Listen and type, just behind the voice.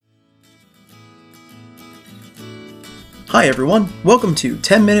Hi everyone, welcome to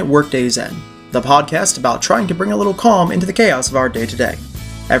 10-Minute Workday Zen, the podcast about trying to bring a little calm into the chaos of our day-to-day.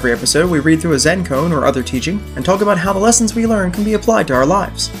 Every episode we read through a Zen koan or other teaching and talk about how the lessons we learn can be applied to our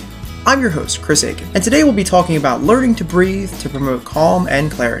lives. I'm your host, Chris Aiken, and today we'll be talking about learning to breathe to promote calm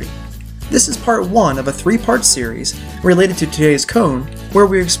and clarity. This is part 1 of a 3-part series related to today's koan where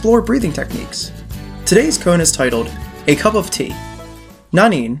we explore breathing techniques. Today's koan is titled, A Cup of Tea.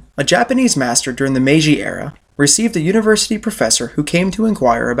 Nanin, a Japanese master during the Meiji era, received a university professor who came to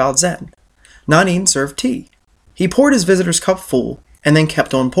inquire about Zen. Nanin served tea. He poured his visitor's cup full, and then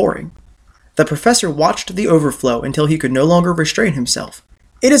kept on pouring. The professor watched the overflow until he could no longer restrain himself.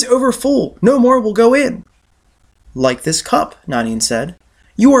 "It is overfull, no more will go in." "Like this cup," Nanin said.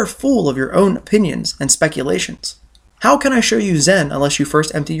 "You are full of your own opinions and speculations. How can I show you Zen unless you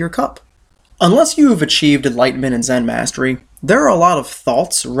first empty your cup?" Unless you have achieved enlightenment and Zen mastery, there are a lot of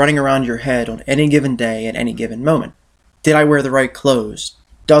thoughts running around your head on any given day at any given moment. Did I wear the right clothes?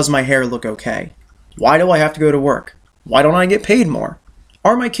 Does my hair look okay? Why do I have to go to work? Why don't I get paid more?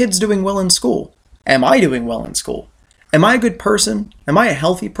 Are my kids doing well in school? Am I doing well in school? Am I a good person? Am I a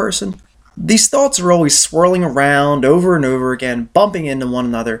healthy person? These thoughts are always swirling around over and over again, bumping into one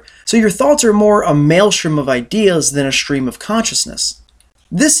another, so your thoughts are more a maelstrom of ideas than a stream of consciousness.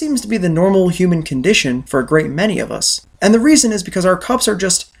 This seems to be the normal human condition for a great many of us, and the reason is because our cups are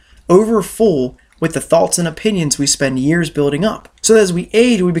just over full with the thoughts and opinions we spend years building up. So as we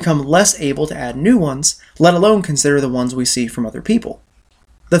age, we become less able to add new ones, let alone consider the ones we see from other people.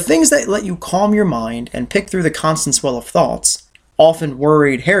 The things that let you calm your mind and pick through the constant swell of thoughts, often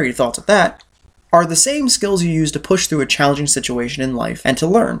worried, harried thoughts at that, are the same skills you use to push through a challenging situation in life and to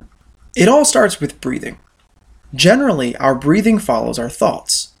learn. It all starts with breathing. Generally, our breathing follows our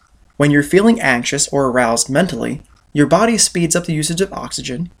thoughts. When you're feeling anxious or aroused mentally, your body speeds up the usage of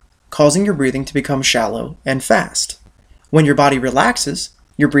oxygen, causing your breathing to become shallow and fast. When your body relaxes,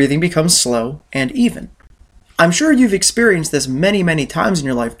 your breathing becomes slow and even. I'm sure you've experienced this many times in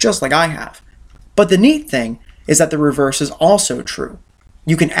your life, just like I have. But the neat thing is that the reverse is also true.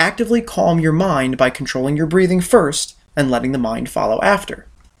 You can actively calm your mind by controlling your breathing first and letting the mind follow after.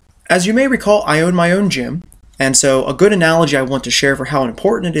 As you may recall, I own my own gym, and so a good analogy I want to share for how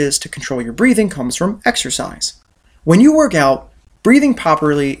important it is to control your breathing comes from exercise. When you work out, breathing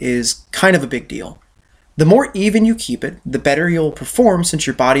properly is kind of a big deal. The more even you keep it, the better you'll perform since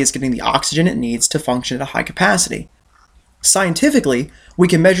your body is getting the oxygen it needs to function at a high capacity. Scientifically, we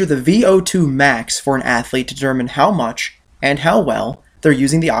can measure the VO2 max for an athlete to determine how much and how well they're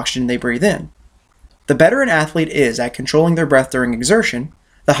using the oxygen they breathe in. The better an athlete is at controlling their breath during exertion,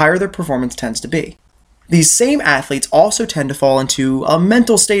 the higher their performance tends to be. These same athletes also tend to fall into a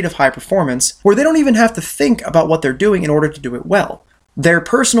mental state of high performance where they don't even have to think about what they're doing in order to do it well. Their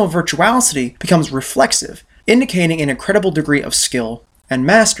personal virtuosity becomes reflexive, indicating an incredible degree of skill and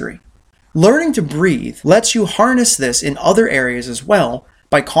mastery. Learning to breathe lets you harness this in other areas as well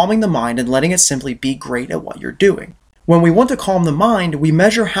by calming the mind and letting it simply be great at what you're doing. When we want to calm the mind, we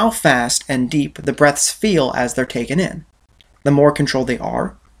measure how fast and deep the breaths feel as they're taken in. The more controlled they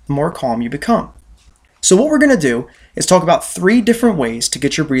are, the more calm you become. So what we're going to do is talk about 3 different ways to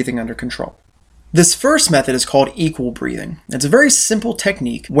get your breathing under control. This first method is called equal breathing. It's a very simple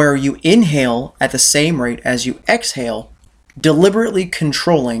technique where you inhale at the same rate as you exhale, deliberately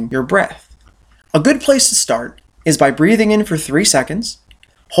controlling your breath. A good place to start is by breathing in for 3 seconds,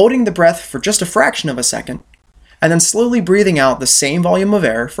 holding the breath for just a fraction of a second, and then slowly breathing out the same volume of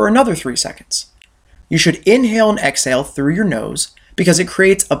air for another 3 seconds. You should inhale and exhale through your nose because it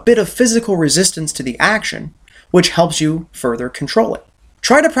creates a bit of physical resistance to the action, which helps you further control it.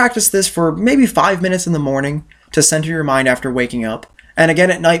 Try to practice this for maybe 5 minutes in the morning to center your mind after waking up, and again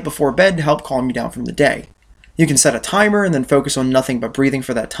at night before bed to help calm you down from the day. You can set a timer and then focus on nothing but breathing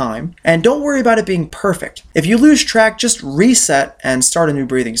for that time, and don't worry about it being perfect. If you lose track, just reset and start a new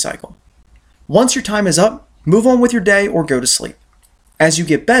breathing cycle. Once your time is up, move on with your day or go to sleep. As you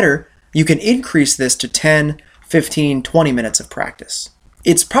get better, you can increase this to 10, 15, 20 minutes of practice.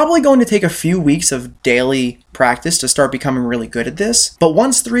 It's probably going to take a few weeks of daily practice to start becoming really good at this, but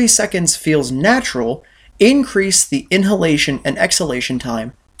once 3 seconds feels natural, increase the inhalation and exhalation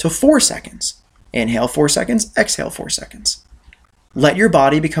time to 4 seconds. Inhale 4 seconds, exhale 4 seconds. Let your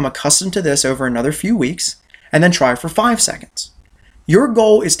body become accustomed to this over another few weeks, and then try for 5 seconds. Your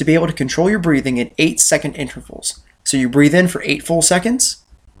goal is to be able to control your breathing in 8-second intervals. So you breathe in for 8 full seconds,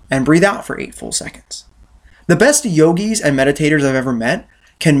 and breathe out for 8 full seconds. The best yogis and meditators I've ever met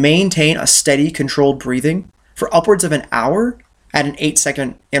can maintain a steady, controlled breathing for upwards of an hour at an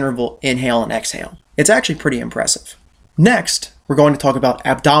 8-second interval inhale and exhale. It's actually pretty impressive. Next, we're going to talk about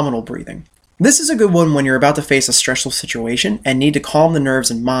abdominal breathing. This is a good one when you're about to face a stressful situation and need to calm the nerves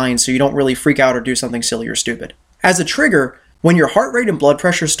and mind so you don't really freak out or do something silly or stupid. As a trigger, when your heart rate and blood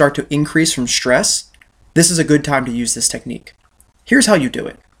pressure start to increase from stress, this is a good time to use this technique. Here's how you do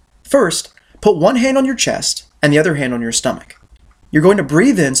it. First, put one hand on your chest and the other hand on your stomach. You're going to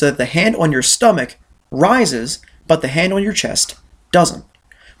breathe in so that the hand on your stomach rises, but the hand on your chest doesn't.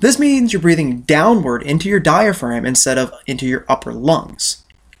 This means you're breathing downward into your diaphragm instead of into your upper lungs.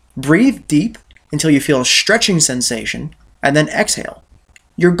 Breathe deep until you feel a stretching sensation, and then exhale.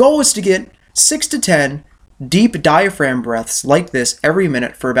 Your goal is to get 6 to 10 deep diaphragm breaths like this every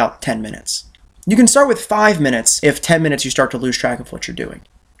minute for about 10 minutes. You can start with 5 minutes if 10 minutes you start to lose track of what you're doing.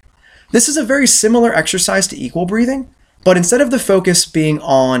 This is a very similar exercise to equal breathing, but instead of the focus being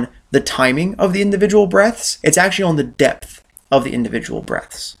on the timing of the individual breaths, it's actually on the depth of the individual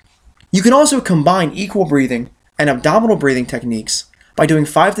breaths. You can also combine equal breathing and abdominal breathing techniques by doing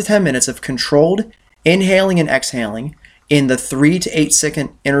 5 to 10 minutes of controlled inhaling and exhaling in the 3 to 8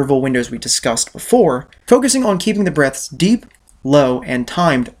 second interval windows we discussed before, focusing on keeping the breaths deep, low, and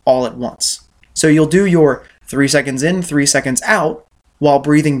timed all at once. So you'll do your 3 seconds in, 3 seconds out, while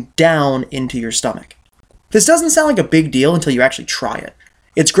breathing down into your stomach. This doesn't sound like a big deal until you actually try it.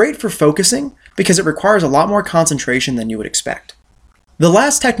 It's great for focusing because it requires a lot more concentration than you would expect. The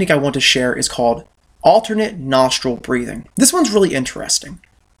last technique I want to share is called alternate nostril breathing. This one's really interesting.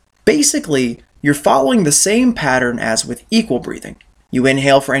 Basically, you're following the same pattern as with equal breathing. You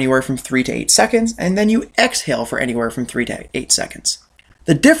inhale for anywhere from 3 to 8 seconds, and then you exhale for anywhere from 3 to 8 seconds.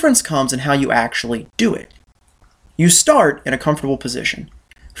 The difference comes in how you actually do it. You start in a comfortable position.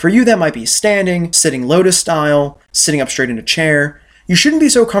 For you, that might be standing, sitting lotus style, sitting up straight in a chair. You shouldn't be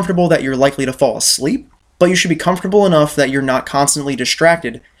so comfortable that you're likely to fall asleep, but you should be comfortable enough that you're not constantly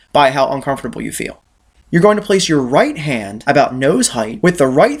distracted by how uncomfortable you feel. You're going to place your right hand about nose height with the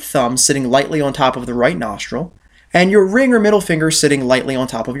right thumb sitting lightly on top of the right nostril and your ring or middle finger sitting lightly on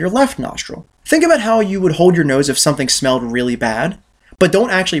top of your left nostril. Think about how you would hold your nose if something smelled really bad, but don't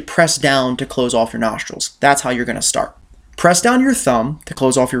actually press down to close off your nostrils. That's how you're going to start. Press down your thumb to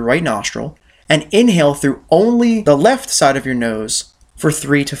close off your right nostril and inhale through only the left side of your nose for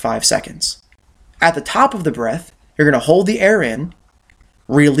 3 to 5 seconds. At the top of the breath, you're going to hold the air in,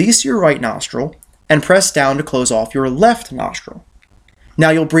 release your right nostril, and press down to close off your left nostril. Now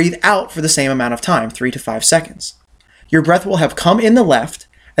you'll breathe out for the same amount of time, 3 to 5 seconds. Your breath will have come in the left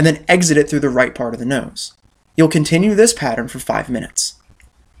and then exit it through the right part of the nose. You'll continue this pattern for 5 minutes.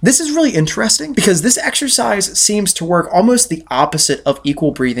 This is really interesting because this exercise seems to work almost the opposite of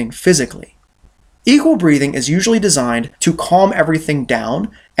equal breathing physically. Equal breathing is usually designed to calm everything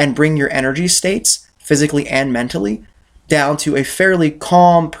down and bring your energy states, physically and mentally, down to a fairly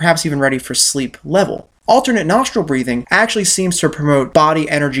calm, perhaps even ready for sleep level. Alternate nostril breathing actually seems to promote body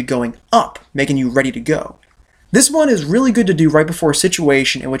energy going up, making you ready to go. This one is really good to do right before a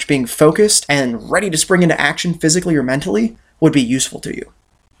situation in which being focused and ready to spring into action physically or mentally would be useful to you.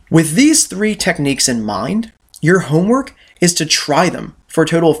 With these 3 techniques in mind, your homework is to try them for a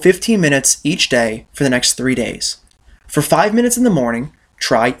total of 15 minutes each day for the next 3 days. For 5 minutes in the morning,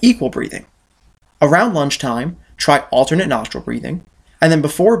 try equal breathing. Around lunchtime, try alternate nostril breathing, and then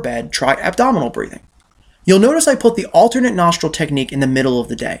before bed, try abdominal breathing. You'll notice I put the alternate nostril technique in the middle of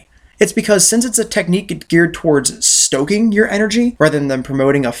the day. It's because since it's a technique geared towards stoking your energy rather than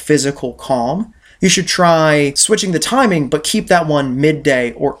promoting a physical calm, you should try switching the timing, but keep that one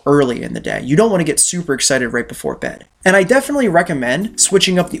midday or early in the day. You don't want to get super excited right before bed. And I definitely recommend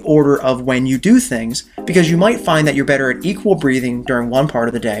switching up the order of when you do things, because you might find that you're better at equal breathing during one part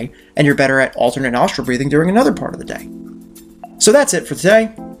of the day, and you're better at alternate nostril breathing during another part of the day. So that's it for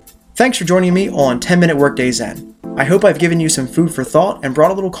today. Thanks for joining me on 10-Minute Workday Zen. I hope I've given you some food for thought and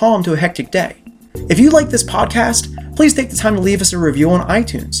brought a little calm to a hectic day. If you like this podcast, please take the time to leave us a review on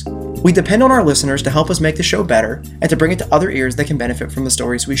iTunes. We depend on our listeners to help us make the show better and to bring it to other ears that can benefit from the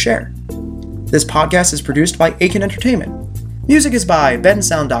stories we share. This podcast is produced by Aiken Entertainment. Music is by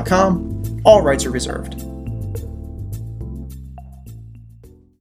bensound.com. All rights are reserved.